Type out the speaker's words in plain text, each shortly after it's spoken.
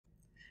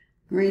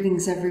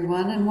Greetings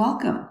everyone and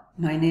welcome.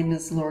 My name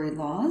is Lori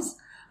Laws.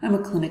 I'm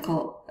a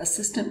clinical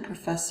assistant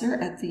professor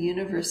at the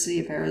University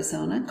of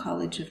Arizona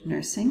College of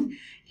Nursing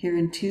here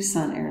in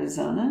Tucson,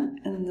 Arizona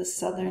in the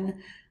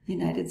southern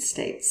United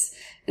States.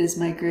 It is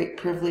my great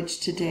privilege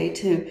today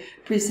to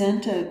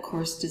present a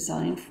course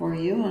design for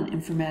you on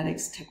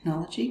informatics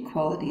technology,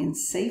 quality, and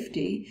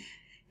safety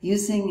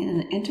using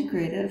an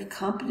integrative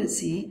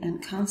competency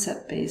and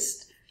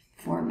concept-based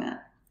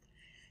format.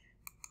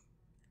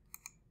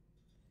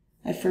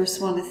 I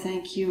first want to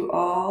thank you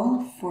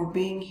all for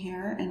being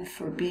here and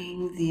for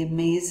being the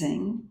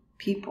amazing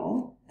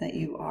people that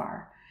you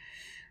are.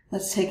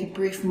 Let's take a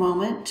brief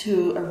moment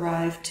to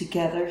arrive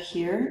together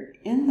here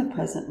in the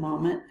present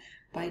moment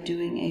by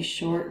doing a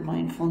short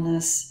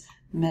mindfulness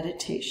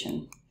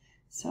meditation.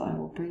 So I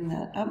will bring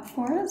that up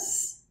for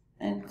us,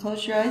 and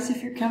close your eyes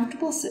if you're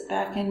comfortable. Sit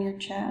back in your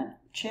chair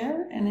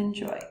and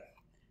enjoy.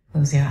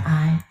 Close your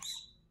eyes,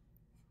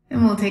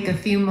 and we'll take a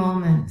few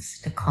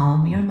moments to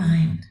calm your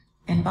mind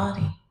and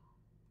body.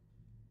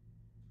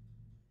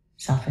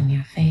 Soften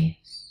your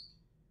face,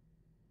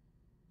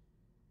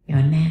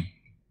 your neck,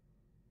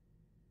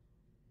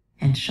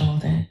 and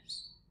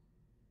shoulders.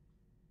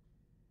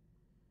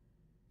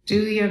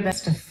 Do your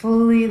best to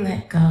fully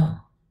let go.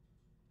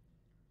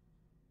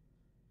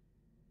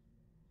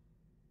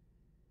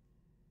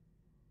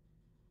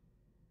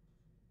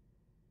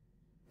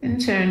 And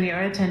turn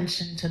your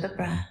attention to the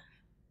breath,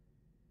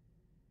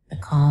 the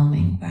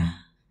calming breath,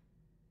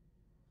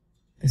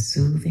 the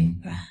soothing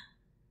breath.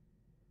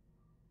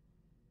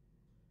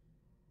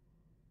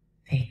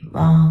 Take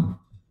long,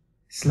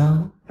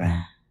 slow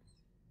breaths,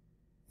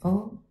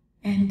 full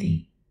and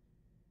deep.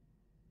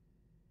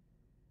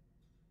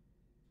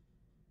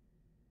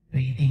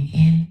 Breathing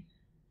in,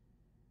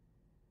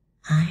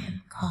 I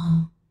am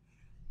calm.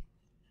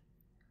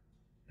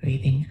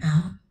 Breathing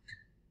out,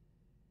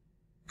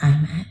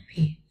 I'm at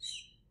peace.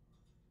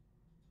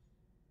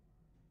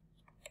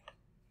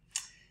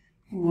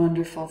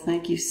 Wonderful.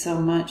 Thank you so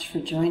much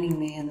for joining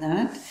me in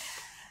that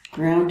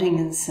grounding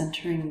and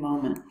centering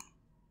moment.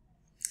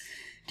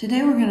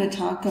 Today we're going to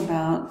talk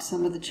about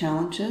some of the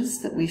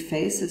challenges that we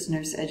face as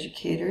nurse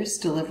educators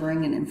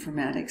delivering an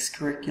informatics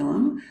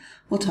curriculum.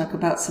 We'll talk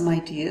about some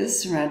ideas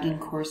surrounding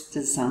course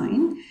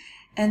design,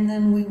 and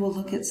then we will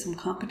look at some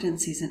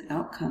competencies and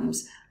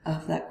outcomes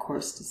of that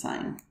course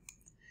design.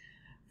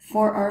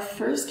 For our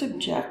first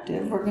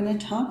objective, we're going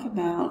to talk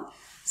about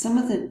some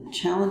of the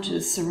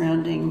challenges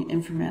surrounding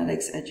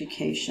informatics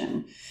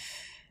education.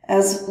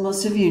 As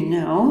most of you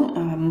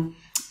know,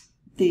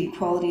 the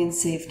quality and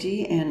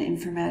safety and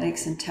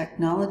informatics and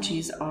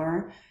technologies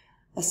are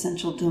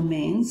essential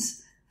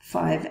domains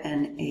 5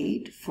 and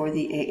 8 for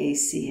the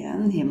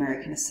AACN, the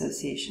American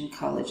Association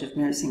College of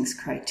Nursing's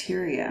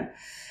criteria.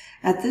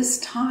 At this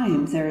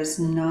time, there is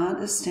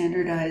not a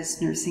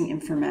standardized nursing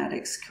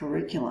informatics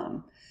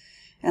curriculum,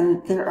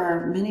 and there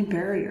are many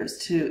barriers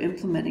to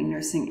implementing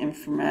nursing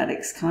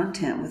informatics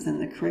content within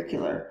the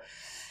curriculum.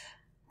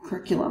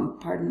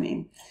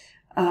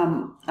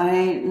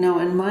 I know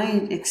in my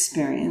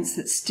experience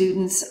that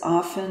students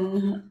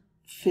often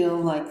feel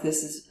like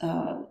this is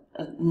a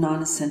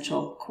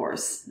non-essential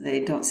course. They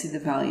don't see the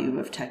value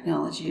of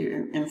technology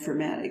or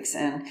informatics,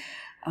 and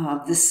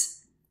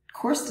this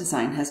course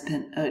design has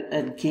been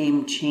a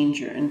game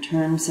changer in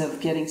terms of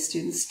getting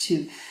students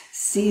to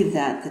see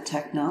that the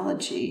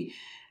technology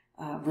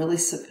really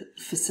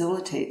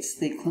facilitates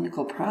the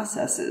clinical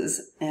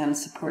processes and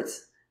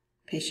supports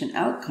patient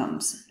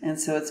outcomes. And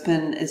so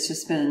it's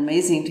just been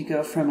amazing to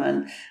go from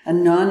a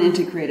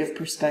non-integrative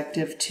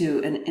perspective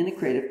to an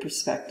integrative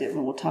perspective,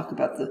 and we'll talk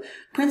about the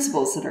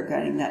principles that are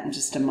guiding that in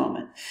just a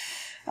moment.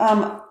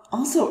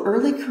 Also,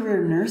 early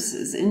career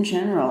nurses in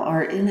general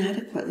are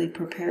inadequately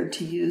prepared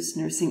to use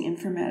nursing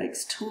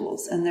informatics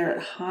tools, and they're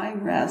at high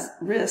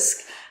risk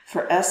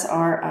for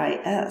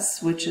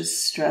SRIS, which is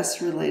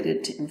stress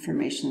related to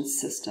information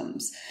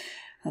systems.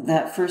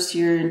 That first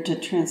year to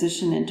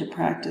transition into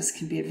practice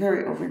can be a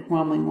very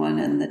overwhelming one,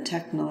 and the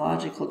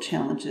technological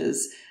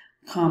challenges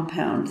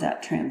compound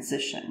that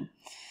transition.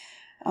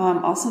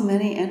 Also,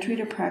 many entry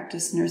to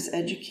practice nurse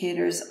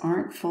educators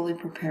aren't fully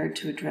prepared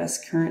to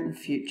address current and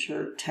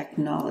future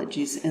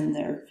technologies in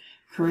their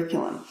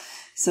curriculum.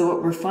 So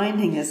what we're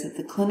finding is that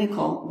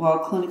while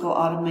clinical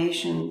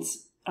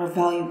automations are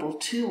valuable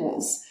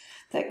tools,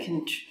 they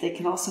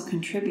can also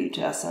contribute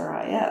to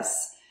SRIS,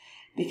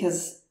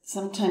 because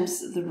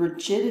sometimes the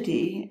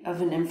rigidity of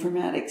an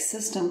informatics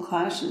system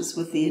clashes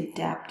with the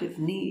adaptive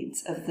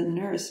needs of the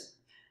nurse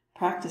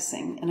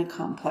practicing in a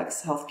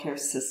complex healthcare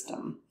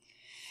system.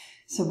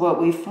 So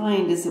what we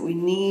find is that we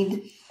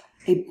need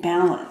a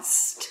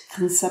balanced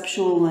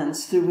conceptual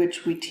lens through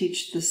which we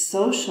teach the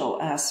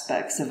social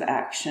aspects of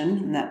action,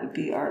 and that would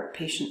be our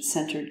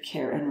patient-centered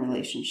care and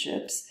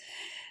relationships,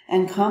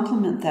 and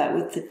complement that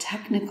with the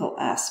technical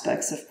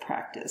aspects of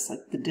practice,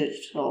 like the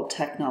digital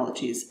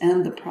technologies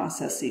and the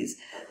processes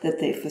that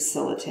they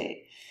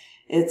facilitate.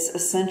 It's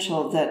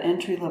essential that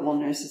entry-level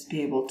nurses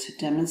be able to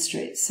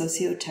demonstrate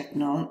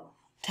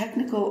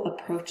socio-technical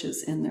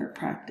approaches in their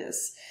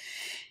practice.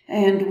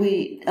 And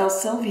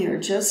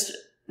Elsevier just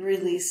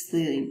released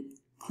the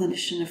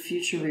Clinician of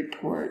Future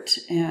report,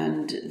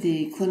 and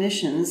the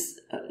clinicians,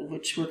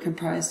 which were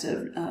comprised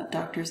of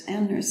doctors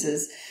and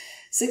nurses,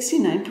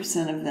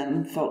 69% of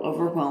them felt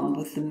overwhelmed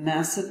with the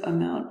massive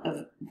amount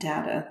of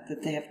data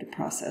that they have to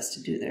process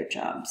to do their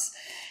jobs.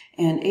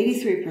 And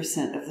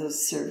 83% of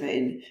those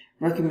surveyed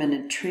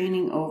recommended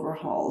training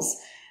overhauls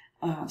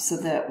so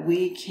that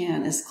we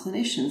can, as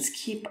clinicians,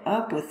 keep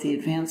up with the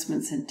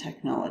advancements in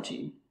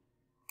technology.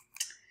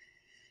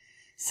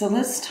 So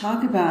let's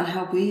talk about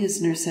how we as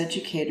nurse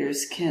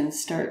educators can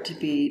start to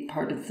be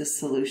part of the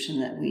solution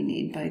that we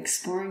need by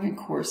exploring a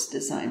course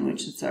design,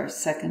 which is our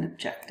second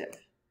objective.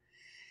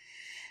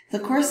 The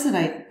course that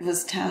I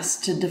was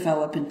tasked to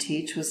develop and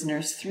teach was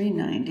Nurse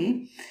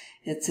 390.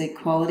 It's a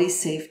quality,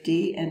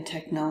 safety, and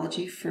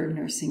technology for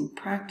nursing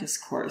practice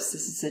course.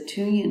 This is a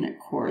 2-unit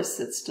course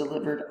that's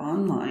delivered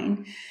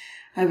online.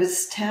 I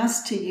was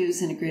tasked to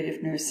use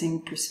integrative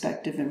nursing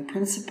perspective and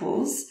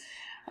principles.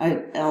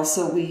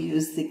 We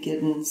use the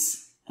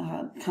Giddens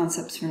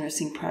Concepts for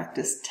Nursing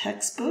Practice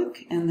textbook,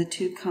 and the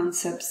 2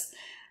 concepts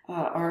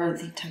are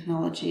the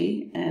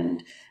technology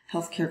and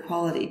healthcare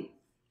quality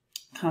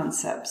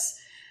concepts.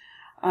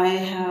 I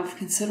have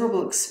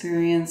considerable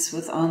experience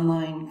with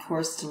online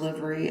course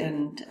delivery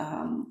and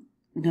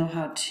know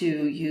how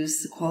to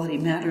use the Quality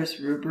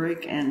Matters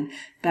Rubric and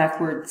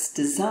backwards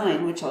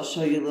design, which I'll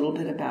show you a little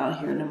bit about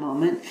here in a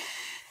moment,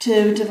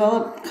 to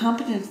develop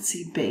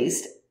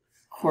competency-based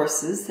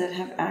courses that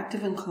have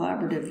active and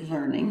collaborative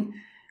learning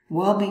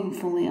while being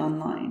fully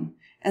online.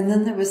 And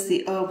then there was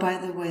the, oh, by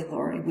the way,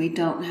 Lori, we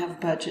don't have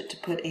budget to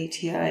put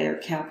ATI or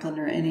Kaplan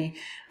or any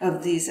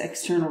of these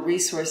external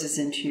resources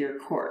into your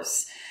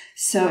course.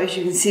 So as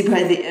you can see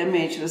by the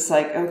image, it was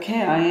like,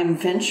 okay, I am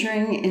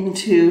venturing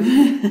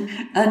into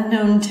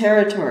unknown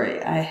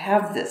territory. I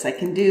have this, I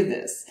can do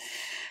this.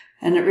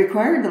 And it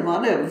required a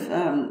lot of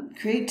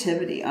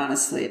creativity,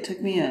 honestly. It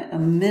took me a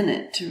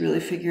minute to really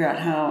figure out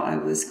how I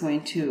was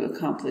going to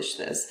accomplish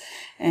this.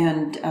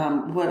 And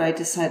what I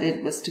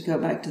decided was to go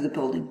back to the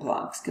building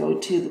blocks, go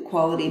to the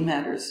Quality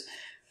Matters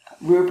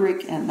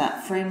Rubric and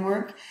that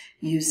framework,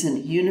 use a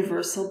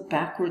universal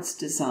backwards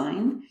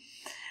design.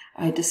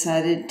 I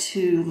decided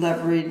to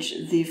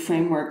leverage the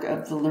framework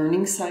of the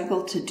learning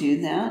cycle to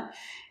do that.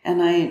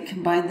 And I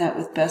combined that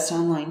with best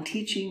online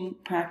teaching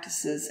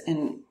practices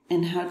and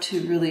how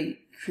to really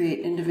create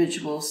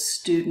individual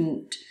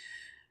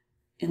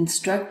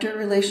student-instructor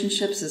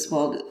relationships as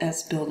well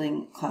as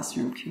building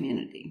classroom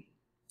community.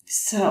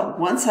 So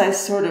once I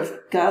sort of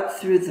got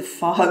through the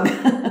fog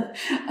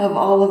of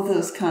all of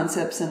those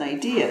concepts and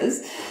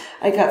ideas,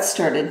 I got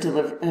started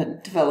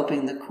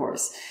developing the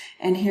course.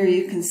 And here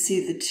you can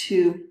see the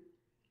 2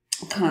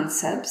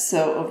 concepts.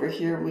 So over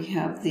here we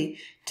have the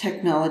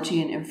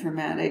technology and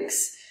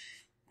informatics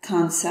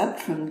concept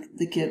from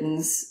the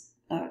Giddens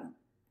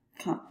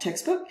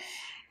textbook.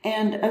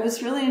 And I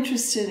was really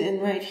interested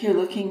in right here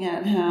looking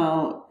at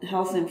how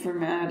health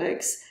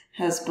informatics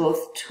has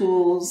both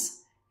tools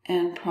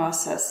and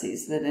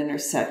processes that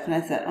intersect. And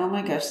I thought, oh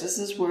my gosh, this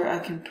is where I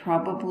can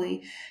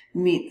probably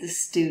meet the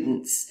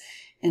students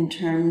in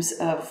terms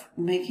of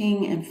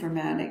making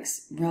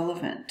informatics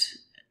relevant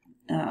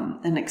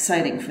and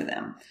exciting for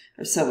them,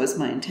 or so was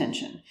my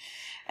intention.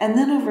 And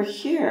then over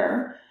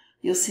here,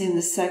 you'll see in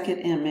the second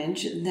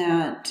image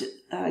that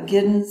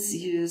Giddens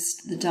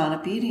used the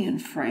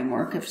Donabedian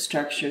Framework of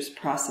structures,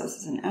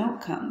 processes, and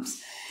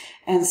outcomes.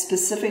 And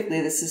specifically,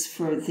 this is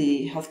for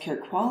the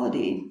healthcare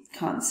quality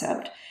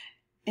concept,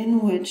 in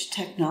which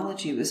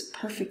technology was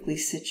perfectly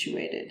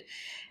situated.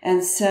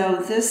 And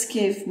so this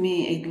gave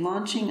me a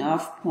launching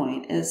off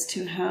point as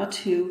to how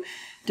to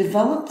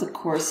develop the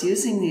course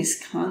using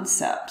these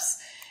concepts.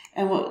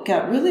 And what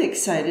got really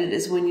excited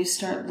is when you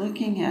start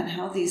looking at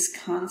how these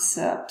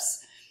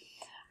concepts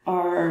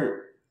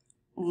are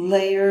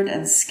layered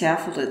and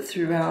scaffolded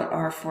throughout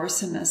our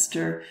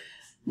 4-semester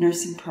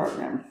nursing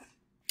program.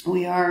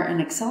 We are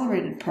an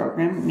accelerated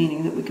program,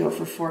 meaning that we go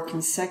for 4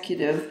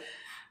 consecutive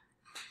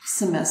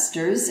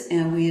semesters,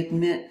 and we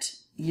admit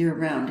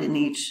year-round in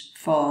each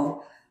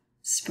fall,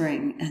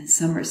 spring, and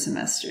summer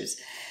semesters.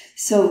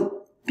 So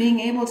being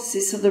able to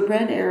see, so the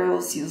red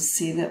arrows you'll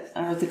see that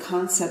are the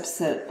concepts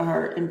that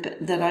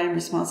I am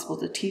responsible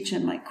to teach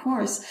in my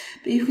course,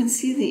 but you can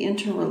see the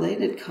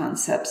interrelated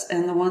concepts,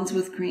 and the ones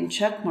with green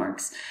check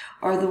marks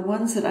are the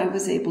ones that I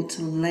was able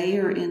to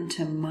layer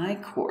into my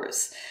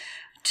course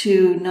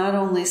to not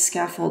only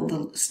scaffold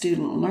the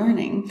student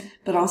learning,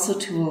 but also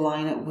to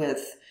align it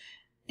with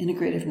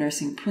integrative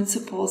nursing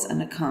principles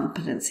and a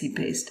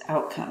competency-based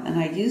outcome. And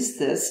I use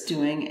this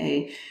doing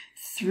a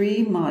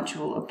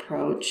 3-module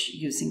approach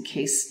using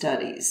case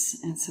studies.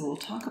 And so we'll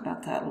talk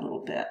about that a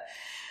little bit.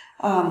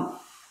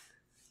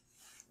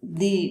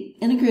 The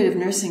integrative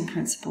nursing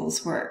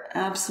principles were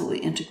absolutely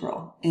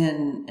integral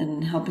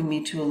in helping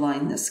me to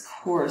align this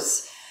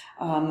course,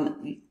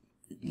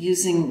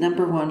 using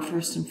number 1,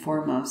 first and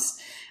foremost,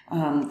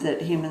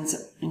 that humans,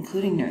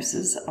 including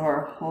nurses,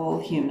 are whole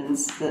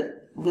humans that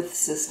with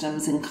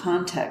systems and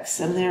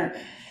contexts, and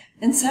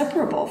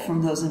inseparable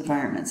from those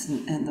environments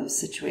and those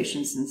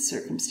situations and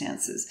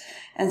circumstances.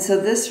 And so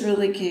this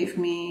really gave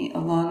me a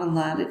lot of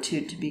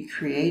latitude to be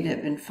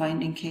creative in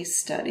finding case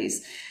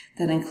studies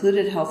that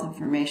included health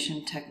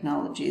information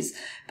technologies,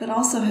 but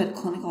also had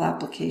clinical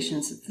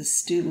applications that the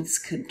students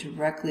could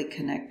directly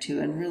connect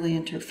to and really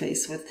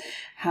interface with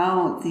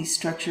how these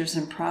structures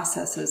and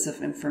processes of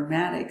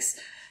informatics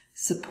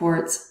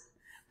supports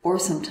or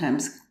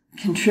sometimes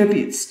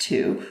contributes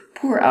to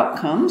poor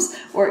outcomes,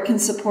 or it can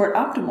support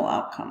optimal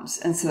outcomes.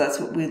 And so that's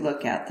what we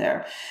look at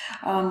there.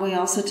 We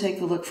also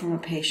take a look from a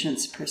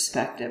patient's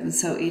perspective. And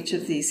so each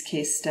of these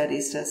case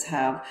studies does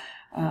have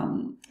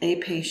a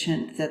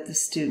patient that the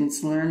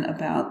students learn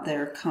about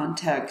their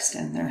context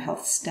and their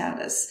health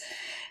status.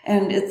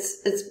 And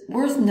it's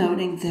worth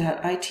noting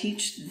that I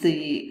teach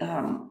the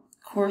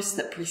course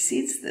that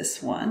precedes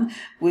this one,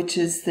 which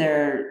is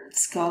their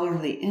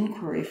scholarly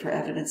inquiry for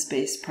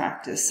evidence-based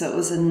practice. So it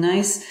was a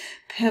nice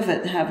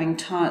pivot, having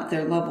taught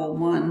their level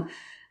 1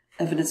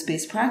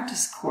 evidence-based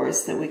practice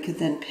course, that we could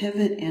then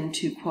pivot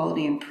into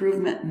quality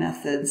improvement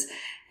methods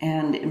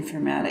and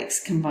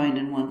informatics combined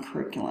in one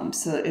curriculum.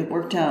 So it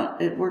worked out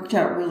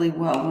really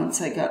well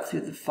once I got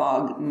through the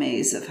fog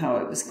maze of how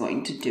I was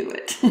going to do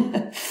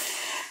it.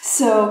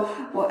 So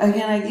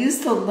again, I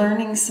used the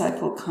learning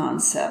cycle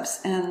concepts,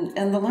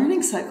 and the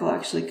learning cycle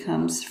actually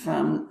comes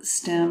from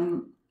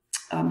STEM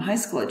high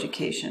school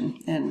education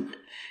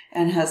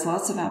and has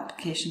lots of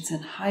applications in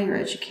higher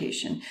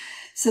education.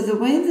 So the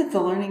way that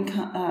the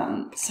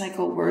learning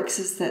cycle works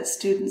is that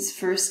students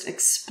first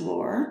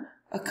explore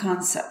a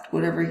concept,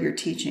 whatever you're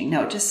teaching.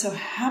 Now, it just so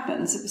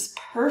happens, it was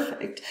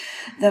perfect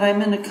that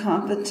I'm in a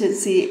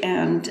competency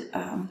and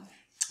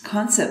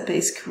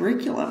concept-based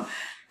curriculum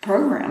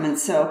program. And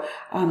so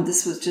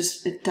this was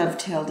just, it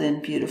dovetailed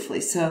in beautifully.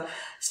 So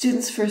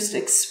students first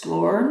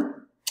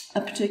explore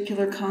a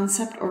particular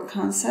concept or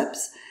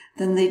concepts,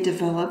 then they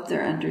develop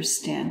their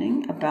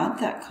understanding about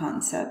that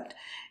concept,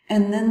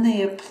 and then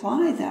they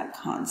apply that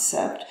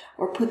concept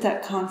or put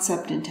that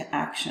concept into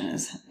action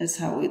is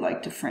how we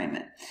like to frame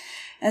it.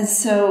 And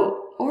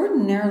so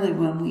ordinarily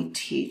when we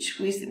teach,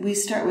 we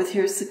start with,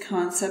 here's the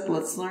concept,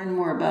 let's learn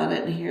more about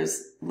it, and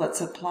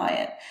let's apply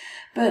it.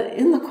 But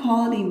in the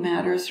Quality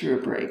Matters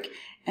rubric,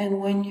 and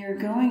when you're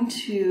going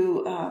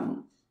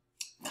to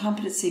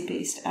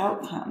competency-based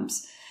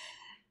outcomes,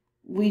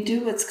 we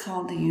do what's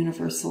called the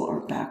universal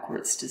or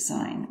backwards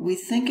design. We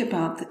think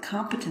about the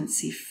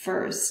competency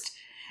first,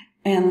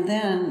 and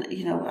then,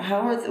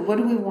 what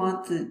do we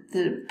want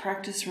the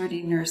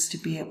practice-ready nurse to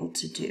be able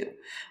to do?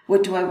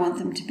 What do I want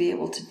them to be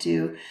able to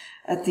do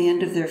at the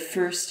end of their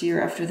first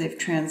year after they've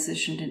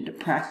transitioned into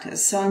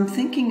practice? So I'm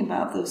thinking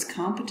about those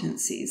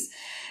competencies,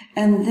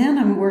 and then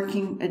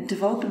I'm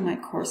developing my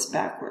course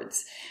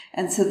backwards.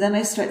 And so then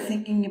I start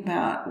thinking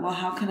about, well,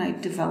 how can I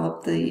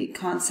develop the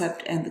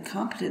concept and the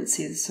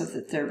competencies so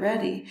that they're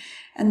ready?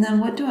 And then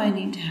what do I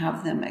need to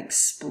have them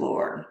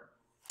explore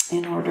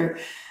in order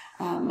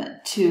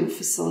to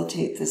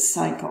facilitate this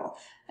cycle?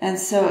 And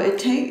so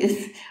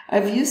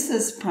I've used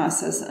this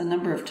process a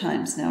number of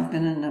times now. I've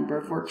been in a number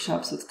of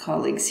workshops with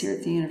colleagues here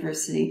at the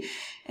university.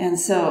 And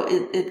so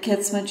it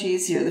gets much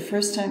easier. The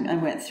first time I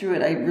went through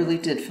it, I really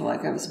did feel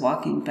like I was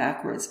walking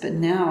backwards, but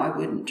now I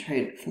wouldn't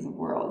trade it for the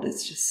world.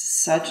 It's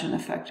just such an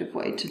effective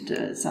way to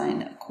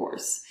design a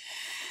course.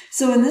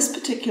 So in this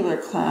particular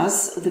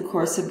class, the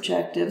course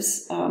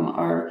objectives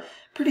are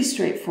pretty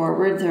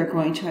straightforward. They're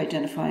going to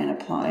identify and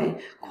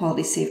apply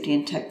quality, safety,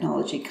 and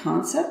technology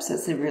concepts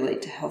as they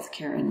relate to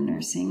healthcare and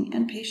nursing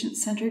and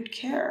patient-centered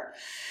care.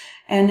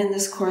 And in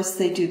this course,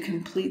 they do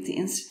complete the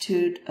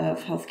Institute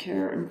of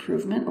Healthcare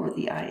Improvement, or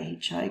the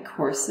IHI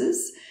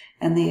courses,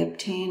 and they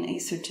obtain a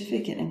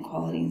certificate in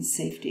quality and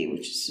safety,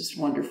 which is just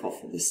wonderful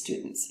for the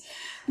students.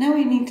 Now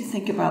we need to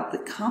think about the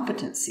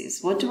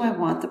competencies. What do I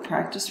want the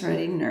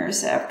practice-ready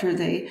nurse, after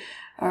they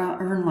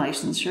earn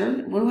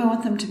licensure, what do I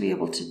want them to be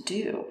able to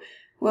do?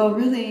 Well,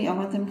 really, I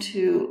want them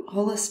to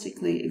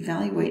holistically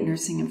evaluate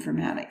nursing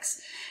informatics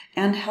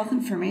and health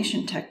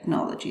information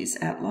technologies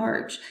at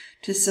large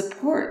to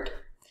support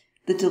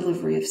the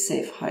delivery of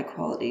safe,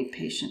 high-quality,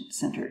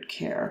 patient-centered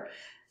care.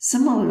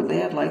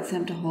 Similarly, I'd like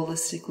them to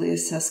holistically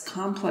assess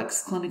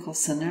complex clinical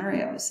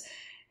scenarios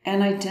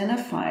and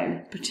identify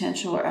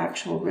potential or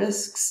actual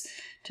risks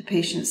to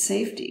patient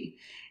safety,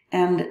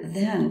 and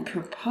then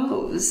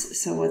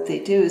propose. So what they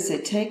do is they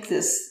take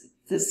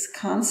this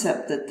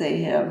concept that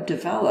they have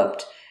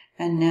developed,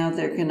 and now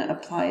they're going to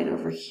apply it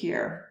over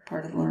here,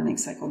 part of the learning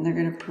cycle, and they're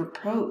going to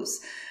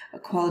propose a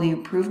quality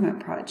improvement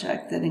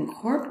project that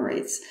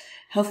incorporates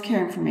healthcare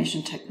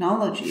information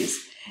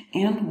technologies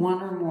and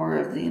one or more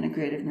of the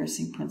integrative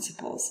nursing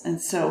principles. And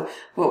so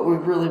what we're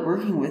really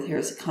working with here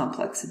is a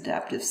complex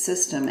adaptive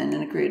system, and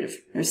integrative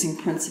nursing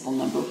principle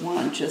number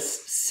 1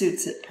 just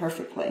suits it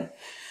perfectly.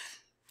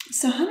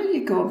 So how do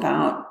you go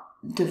about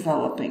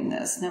developing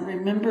this? Now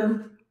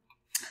remember,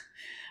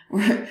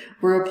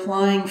 we're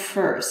applying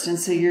first. And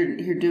so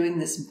you're doing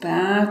this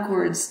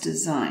backwards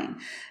design.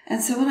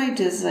 And so what I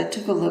did is I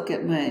took a look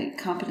at my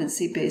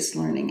competency-based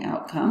learning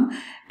outcome,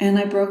 and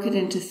I broke it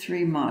into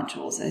 3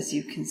 modules, as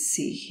you can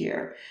see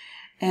here.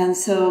 And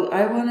so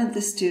I wanted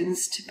the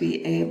students to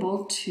be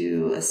able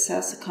to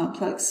assess a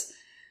complex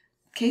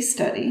case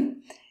study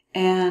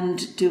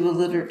and do a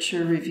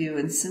literature review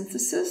and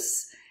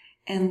synthesis,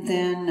 and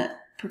then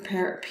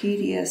prepare a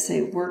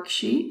PDSA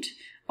worksheet,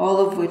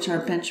 all of which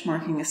are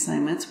benchmarking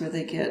assignments where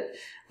they get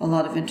a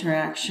lot of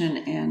interaction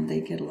and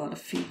they get a lot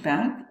of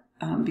feedback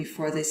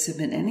before they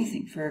submit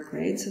anything for a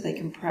grade, so they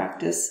can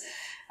practice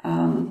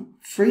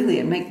freely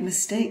and make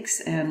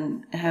mistakes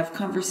and have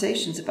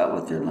conversations about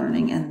what they're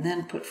learning and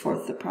then put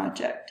forth the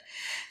project.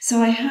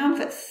 So I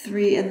have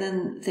 3, and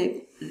then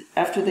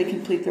after they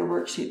complete their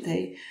worksheet,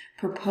 they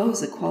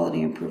propose a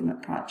quality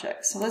improvement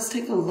project. So let's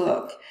take a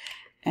look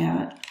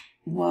at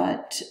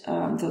what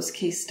those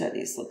case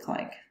studies look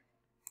like.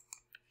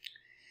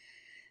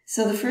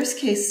 So the first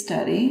case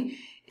study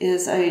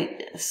is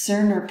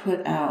Cerner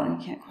put out,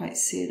 I can't quite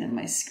see it in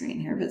my screen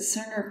here, but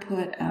Cerner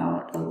put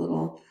out a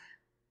little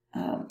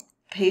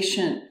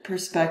patient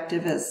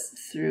perspective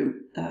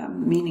through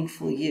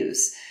meaningful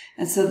use.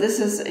 And so this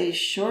is a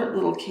short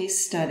little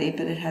case study,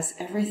 but it has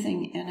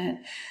everything in it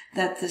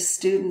that the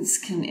students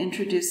can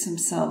introduce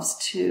themselves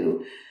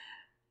to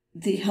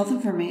the health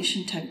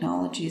information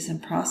technologies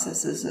and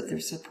processes that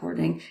they're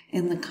supporting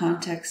in the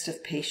context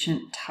of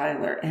patient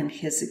Tyler and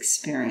his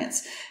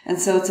experience. And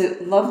so it's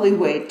a lovely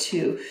way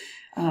to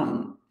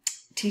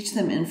teach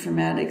them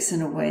informatics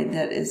in a way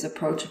that is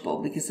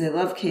approachable, because they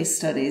love case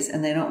studies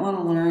and they don't want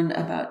to learn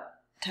about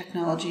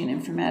technology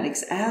and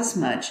informatics as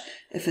much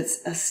if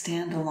it's a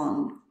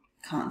standalone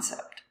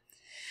concept.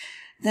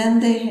 Then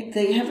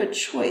they have a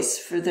choice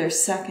for their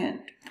second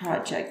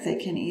project. They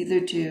can either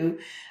do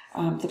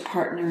the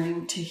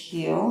Partnering to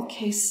Heal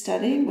case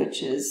study,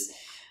 which is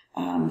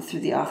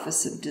through the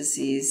Office of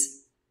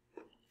Disease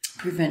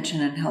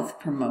Prevention and Health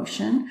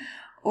Promotion,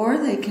 or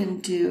they can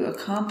do a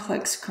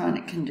complex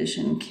chronic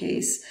condition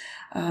case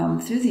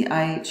through the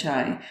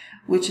IHI,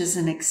 which is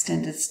an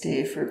extended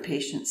stay for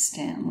patient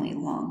Stanley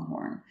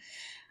Longhorn.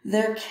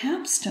 Their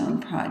capstone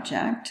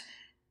project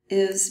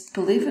is,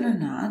 believe it or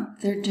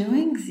not, they're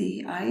doing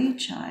the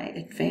IHI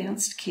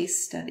advanced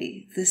case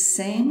study, the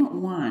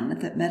same one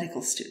that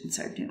medical students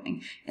are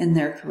doing in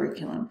their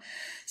curriculum.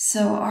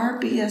 So our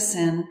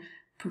BSN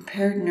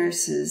prepared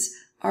nurses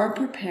are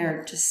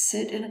prepared to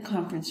sit in a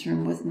conference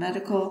room with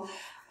medical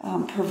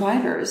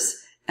providers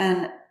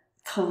and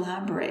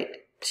collaborate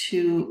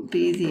to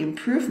be the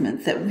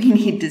improvement that we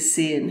need to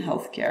see in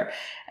healthcare,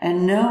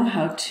 and know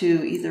how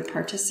to either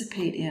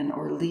participate in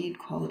or lead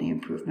quality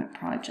improvement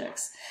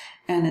projects.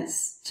 And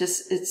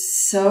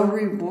it's so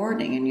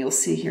rewarding, and you'll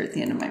see here at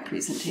the end of my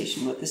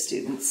presentation what the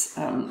students,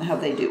 how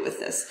they do with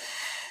this.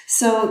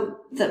 So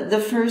the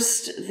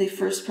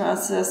first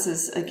process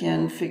is,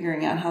 again,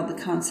 figuring out how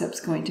the concept's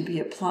going to be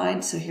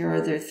applied. So here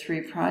are their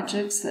 3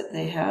 projects that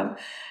they have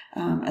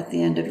at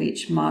the end of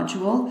each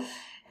module.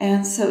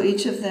 And so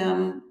each of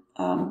them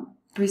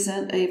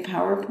present a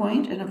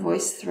PowerPoint and a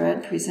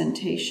VoiceThread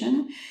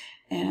presentation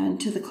and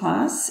to the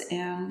class,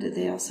 and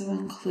they also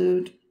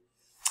include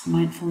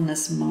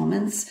mindfulness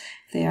moments.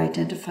 They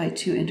identify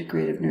 2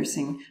 integrative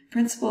nursing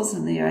principles,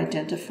 and they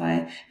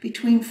identify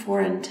between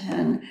 4 and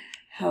 10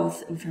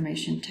 health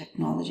information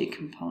technology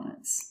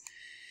components.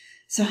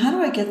 So how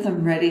do I get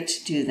them ready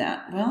to do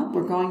that? Well,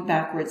 we're going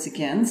backwards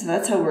again. So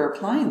that's how we're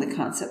applying the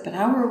concept, but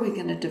how are we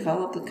going to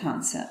develop the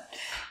concept?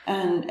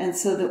 And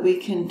so that we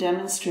can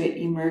demonstrate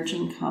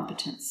emerging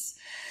competence.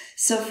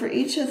 So for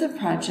each of the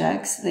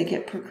projects, they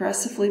get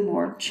progressively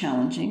more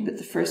challenging, but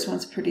the first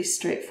one's pretty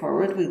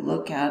straightforward. We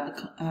look at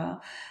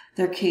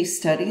their case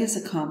study as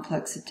a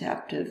complex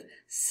adaptive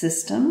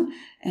system,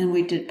 and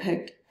we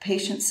depict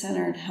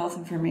patient-centered health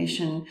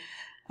information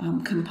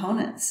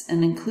components,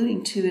 and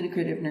including 2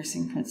 integrative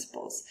nursing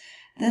principles.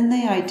 Then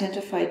they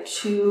identify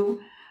 2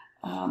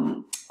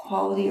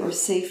 quality or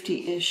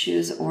safety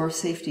issues or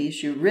safety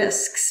issue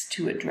risks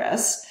to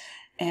address,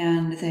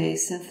 and they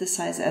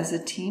synthesize as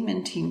a team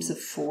in teams of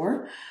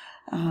 4.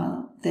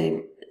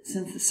 They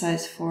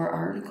synthesize 4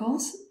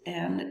 articles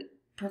and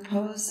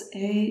propose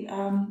a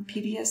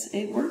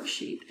PDSA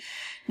worksheet.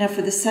 Now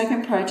for the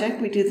second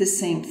project, we do the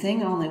same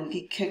thing, only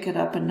we kick it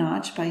up a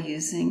notch by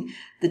using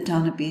the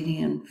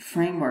Donabedian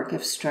Framework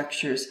of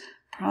structures,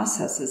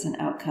 processes, and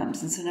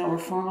outcomes. And so now we're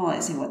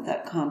formalizing what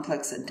that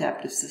complex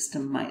adaptive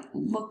system might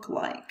look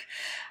like,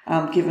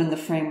 given the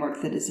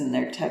framework that is in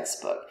their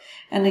textbook.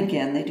 And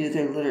again, they do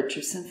their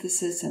literature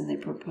synthesis and they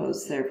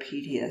propose their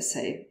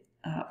PDSA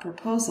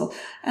proposal.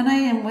 And I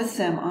am with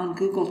them on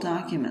Google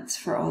Documents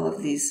for all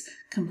of these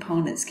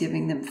components,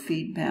 giving them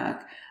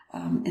feedback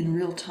in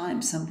real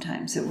time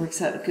sometimes. It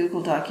works out.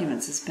 Google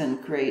Documents has been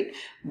a great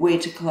way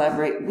to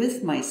collaborate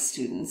with my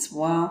students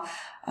while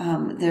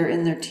they're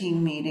in their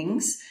team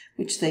meetings,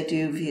 which they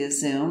do via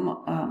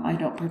Zoom. I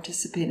don't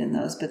participate in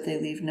those, but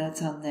they leave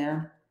notes on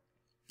there.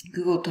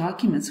 Google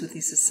Documents with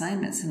these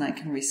assignments, and I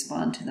can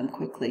respond to them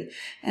quickly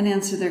and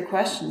answer their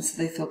questions so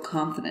they feel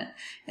confident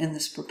in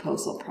this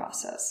proposal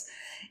process.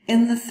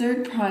 In the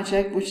third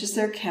project, which is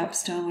their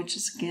capstone, which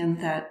is again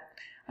that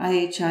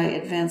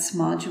IHI advanced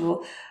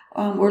module,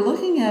 we're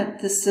looking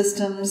at the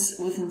systems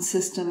within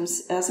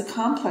systems as a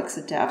complex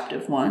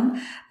adaptive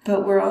one,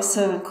 but we're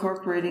also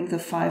incorporating the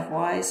 5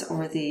 whys,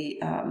 or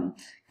the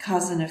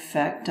cause and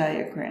effect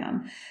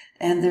diagram.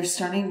 And they're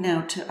starting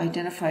now to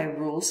identify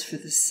rules for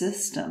the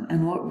system,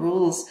 and what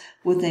rules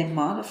would they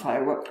modify,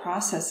 or what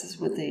processes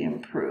would they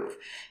improve,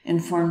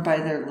 informed by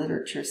their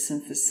literature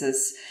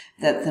synthesis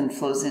that then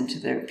flows into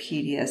their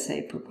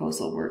PDSA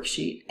proposal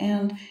worksheet,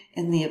 and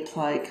in the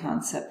apply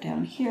concept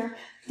down here,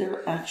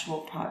 their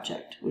actual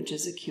project, which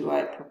is a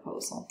QI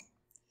proposal.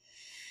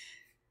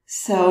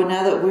 So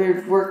now that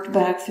we've worked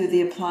back through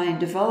the apply and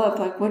develop,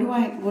 like what do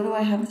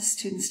I have the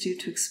students do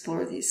to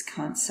explore these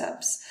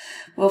concepts?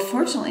 Well,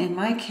 fortunately in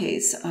my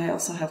case, I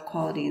also have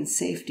quality and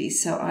safety,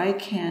 so I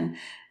can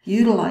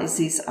utilize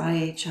these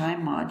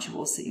IHI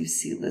modules that you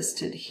see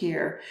listed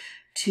here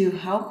to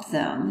help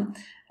them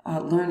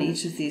learn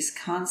each of these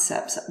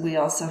concepts. We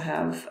also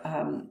have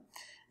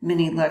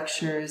mini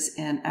lectures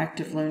and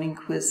active learning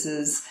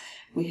quizzes.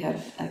 We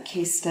have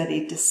case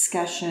study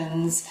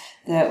discussions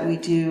that we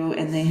do,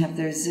 and they have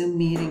their Zoom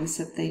meetings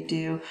that they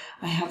do.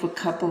 I have a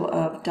couple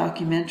of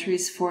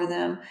documentaries for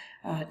them.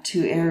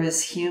 To Err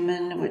is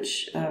Human,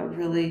 which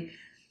really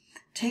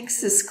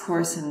takes this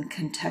course and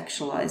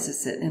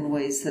contextualizes it in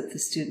ways that the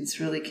students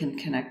really can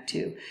connect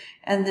to.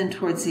 And then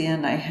towards the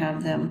end, I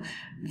have them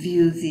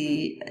view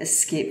the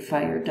Escape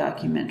Fire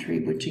documentary,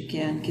 which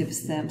again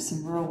gives them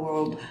some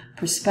real-world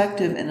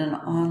perspective in an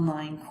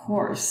online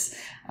course.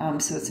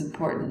 So it's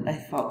important, I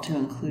felt, to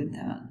include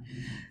that.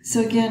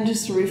 So again,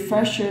 just a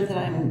refresher that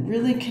I'm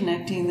really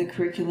connecting the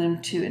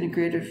curriculum to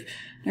integrative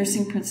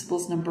nursing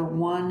principles number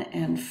 1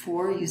 and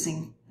 4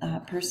 using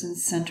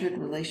person-centered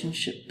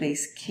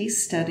relationship-based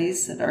case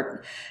studies that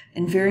are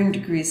in varying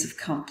degrees of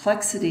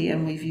complexity,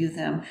 and we view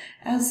them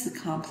as the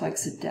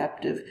complex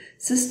adaptive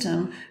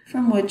system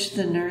from which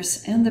the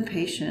nurse and the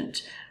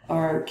patient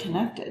are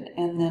connected,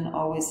 and then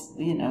always,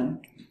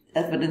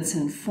 evidence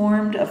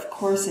informed, of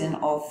course, in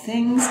all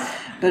things,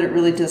 but it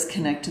really does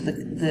connect to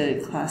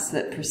the class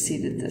that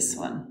preceded this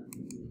one.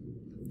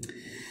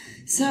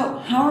 So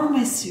how are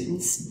my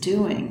students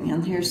doing?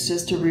 And here's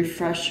just a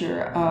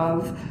refresher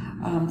of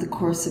the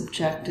course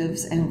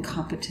objectives and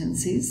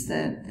competencies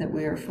that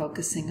we are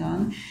focusing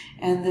on.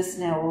 And this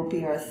now will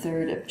be our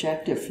third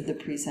objective for the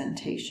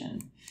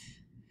presentation.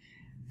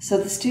 So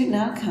the student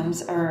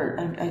outcomes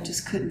are, I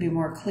just couldn't be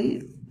more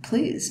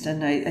pleased.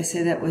 And I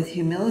say that with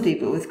humility,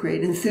 but with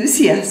great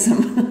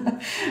enthusiasm.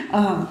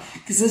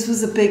 Because this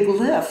was a big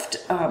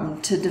lift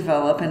to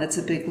develop, and it's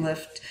a big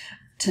lift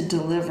to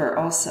deliver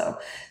also.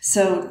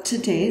 So to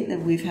date,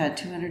 we've had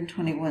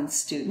 221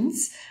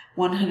 students.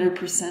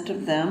 100%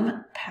 of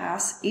them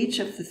pass each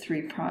of the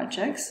 3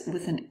 projects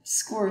with a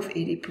score of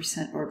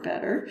 80% or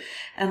better.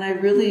 And I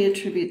really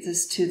attribute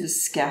this to the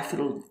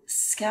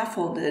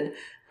scaffolded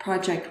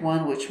Project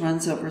 1, which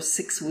runs over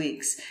 6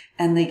 weeks,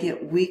 and they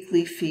get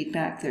weekly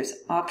feedback. There's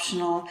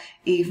optional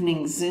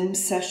evening Zoom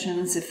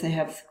sessions if they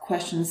have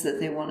questions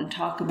that they want to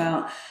talk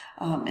about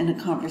in a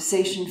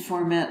conversation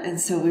format. And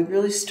so we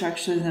really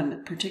structure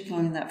them,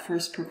 particularly in that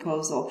first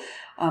proposal,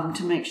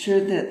 to make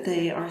sure that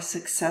they are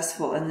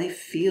successful and they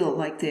feel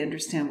like they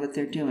understand what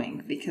they're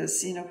doing.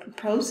 Because,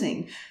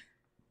 proposing,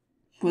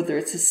 whether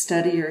it's a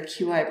study or a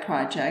QI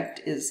project,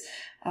 is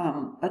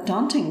a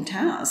daunting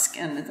task,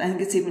 and I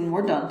think it's even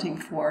more daunting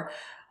for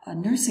a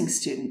nursing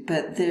student,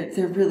 but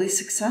they're really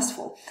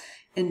successful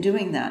in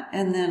doing that.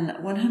 And then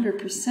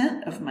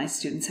 100% of my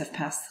students have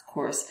passed the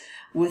course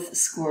with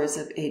scores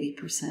of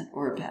 80%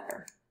 or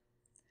better.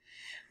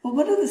 Well,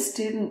 what do the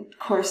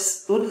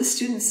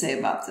students say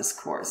about this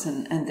course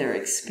and their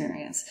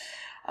experience?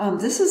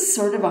 This is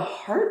sort of a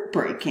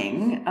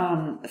heartbreaking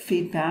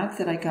feedback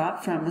that I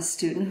got from a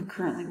student who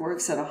currently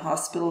works at a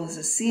hospital as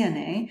a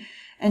CNA.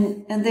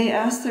 And they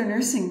asked their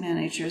nursing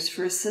managers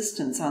for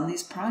assistance on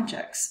these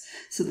projects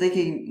so they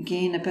can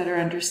gain a better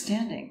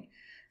understanding.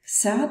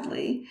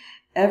 Sadly,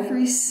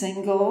 every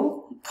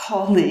single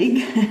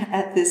colleague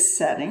at this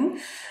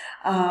setting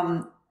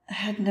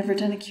had never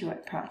done a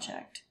QI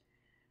project,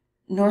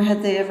 nor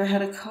had they ever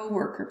had a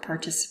coworker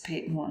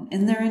participate in one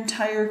in their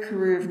entire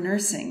career of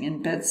nursing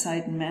in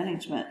bedside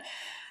management.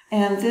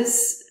 And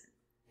this,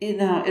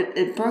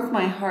 it broke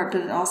my heart,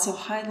 but it also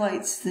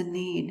highlights the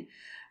need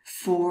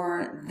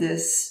for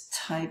this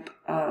type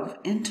of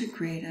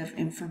integrative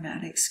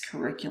informatics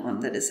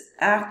curriculum that is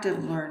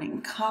active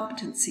learning,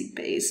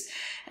 competency-based,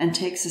 and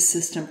takes a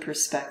system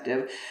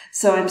perspective.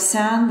 So I'm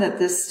sad that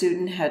this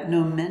student had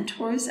no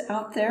mentors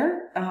out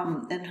there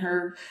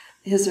in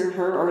his or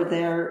her or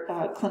their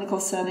clinical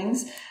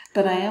settings,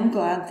 but I am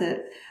glad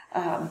that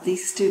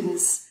these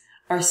students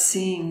are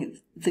seeing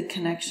the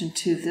connection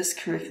to this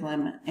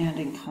curriculum and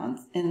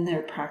in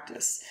their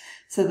practice.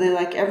 So they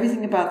like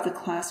everything about the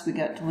class. We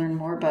got to learn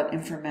more about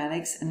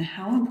informatics and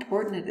how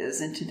important it is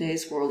in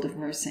today's world of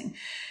nursing.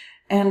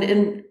 And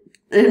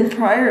in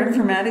prior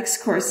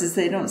informatics courses,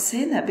 they don't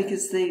say that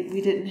because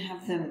we didn't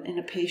have them in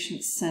a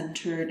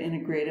patient-centered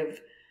integrative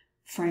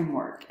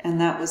framework. And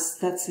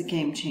that's a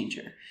game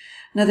changer.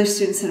 Another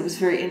student said it was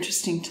very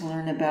interesting to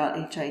learn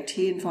about HIT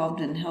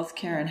involved in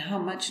healthcare and how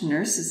much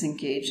nurses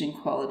engage in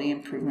quality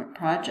improvement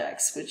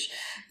projects, which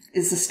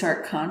is a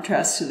stark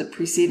contrast to the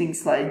preceding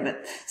slide.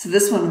 But so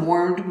this one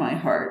warmed my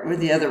heart, or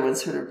the other one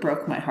sort of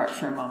broke my heart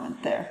for a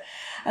moment there.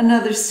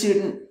 Another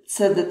student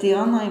said that the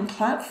online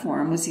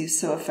platform was used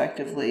so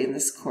effectively in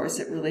this course,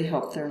 it really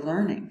helped their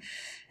learning.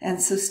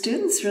 And so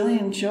students really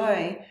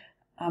enjoy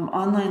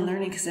online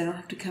learning because they don't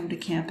have to come to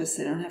campus.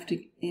 They don't have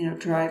to,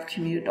 drive,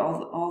 commute,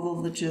 all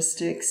the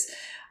logistics,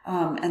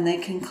 and they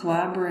can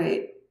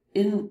collaborate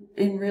in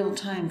real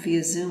time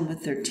via Zoom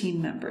with their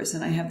team members.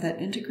 And I have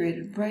that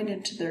integrated right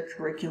into their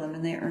curriculum,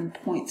 and they earn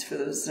points for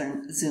those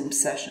Zoom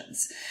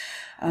sessions.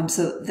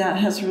 So that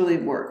has really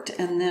worked.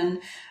 And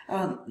then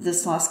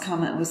this last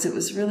comment was, it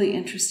was really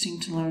interesting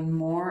to learn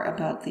more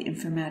about the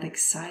informatics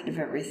side of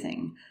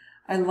everything.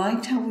 I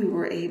liked how we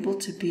were able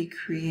to be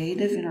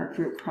creative in our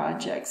group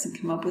projects and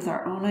come up with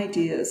our own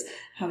ideas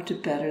how to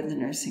better the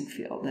nursing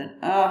field. And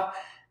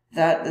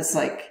that is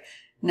like,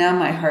 now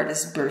my heart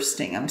is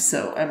bursting. I'm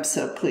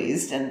so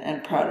pleased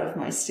and proud of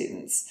my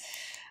students.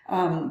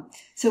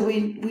 So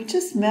we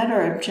just met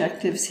our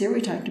objectives here.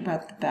 We talked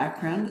about the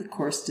background, the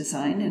course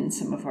design, and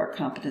some of our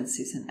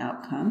competencies and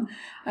outcome.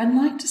 I'd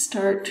like to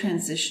start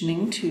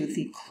transitioning to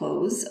the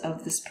close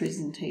of this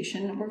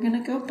presentation. We're going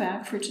to go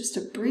back for just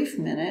a brief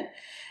minute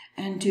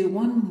and do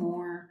one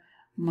more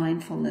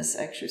mindfulness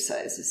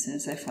exercise as soon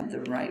as I find the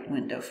right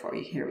window for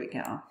you. Here we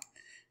go.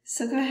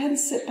 So go ahead and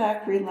sit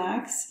back,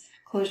 relax,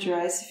 close your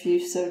eyes if you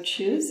so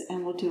choose,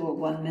 and we'll do a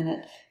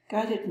 1-minute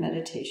guided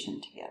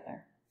meditation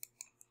together.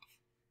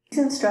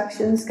 These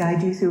instructions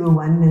guide you through a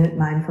 1-minute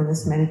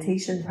mindfulness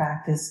meditation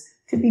practice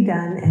to be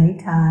done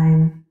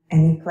anytime,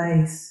 any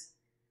place.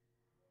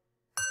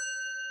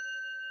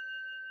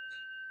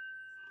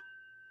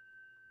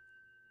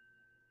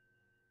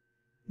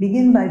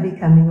 Begin by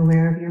becoming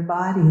aware of your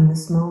body in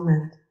this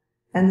moment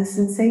and the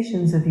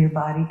sensations of your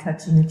body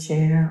touching a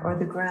chair or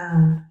the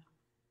ground.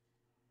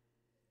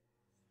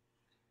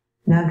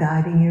 Now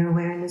guiding your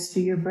awareness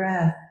to your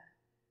breath.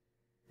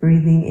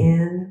 Breathing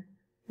in,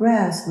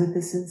 rest with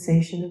the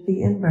sensation of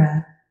the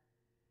in-breath.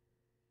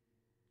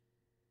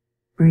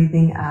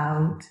 Breathing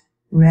out,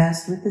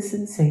 rest with the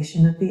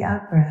sensation of the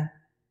out-breath.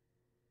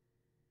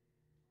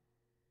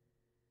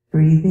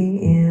 Breathing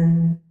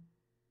in,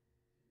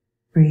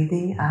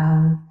 breathing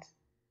out.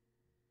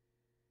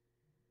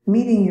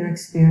 Meeting your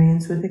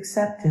experience with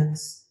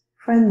acceptance,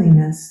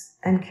 friendliness,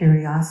 and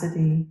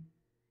curiosity.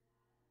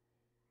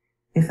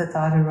 If a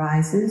thought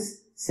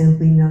arises,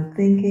 simply note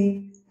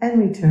thinking and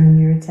return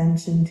your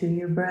attention to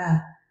your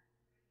breath.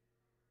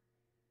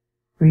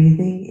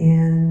 Breathing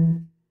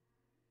in,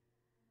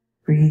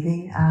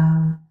 breathing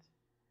out.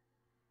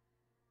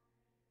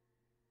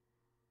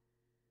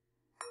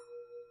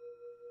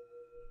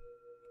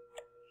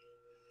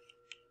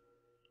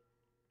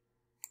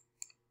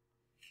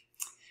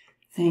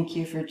 Thank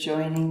you for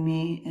joining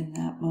me in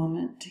that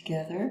moment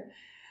together.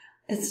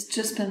 It's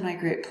just been my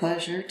great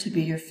pleasure to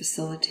be your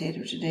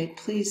facilitator today.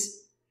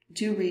 Please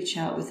do reach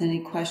out with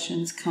any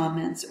questions,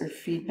 comments, or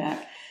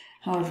feedback,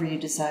 however you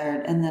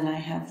desired. And then I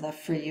have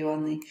left for you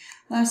on the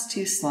last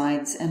 2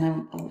 slides,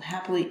 and I'll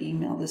happily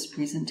email this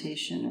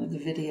presentation or the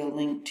video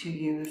link to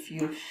you if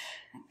you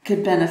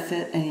could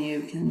benefit, and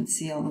you can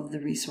see all of the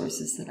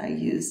resources that I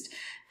used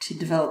to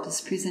develop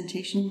this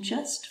presentation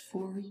just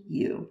for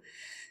you.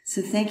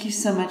 So thank you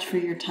so much for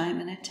your time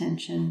and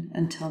attention.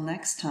 Until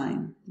next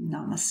time,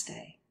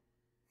 namaste.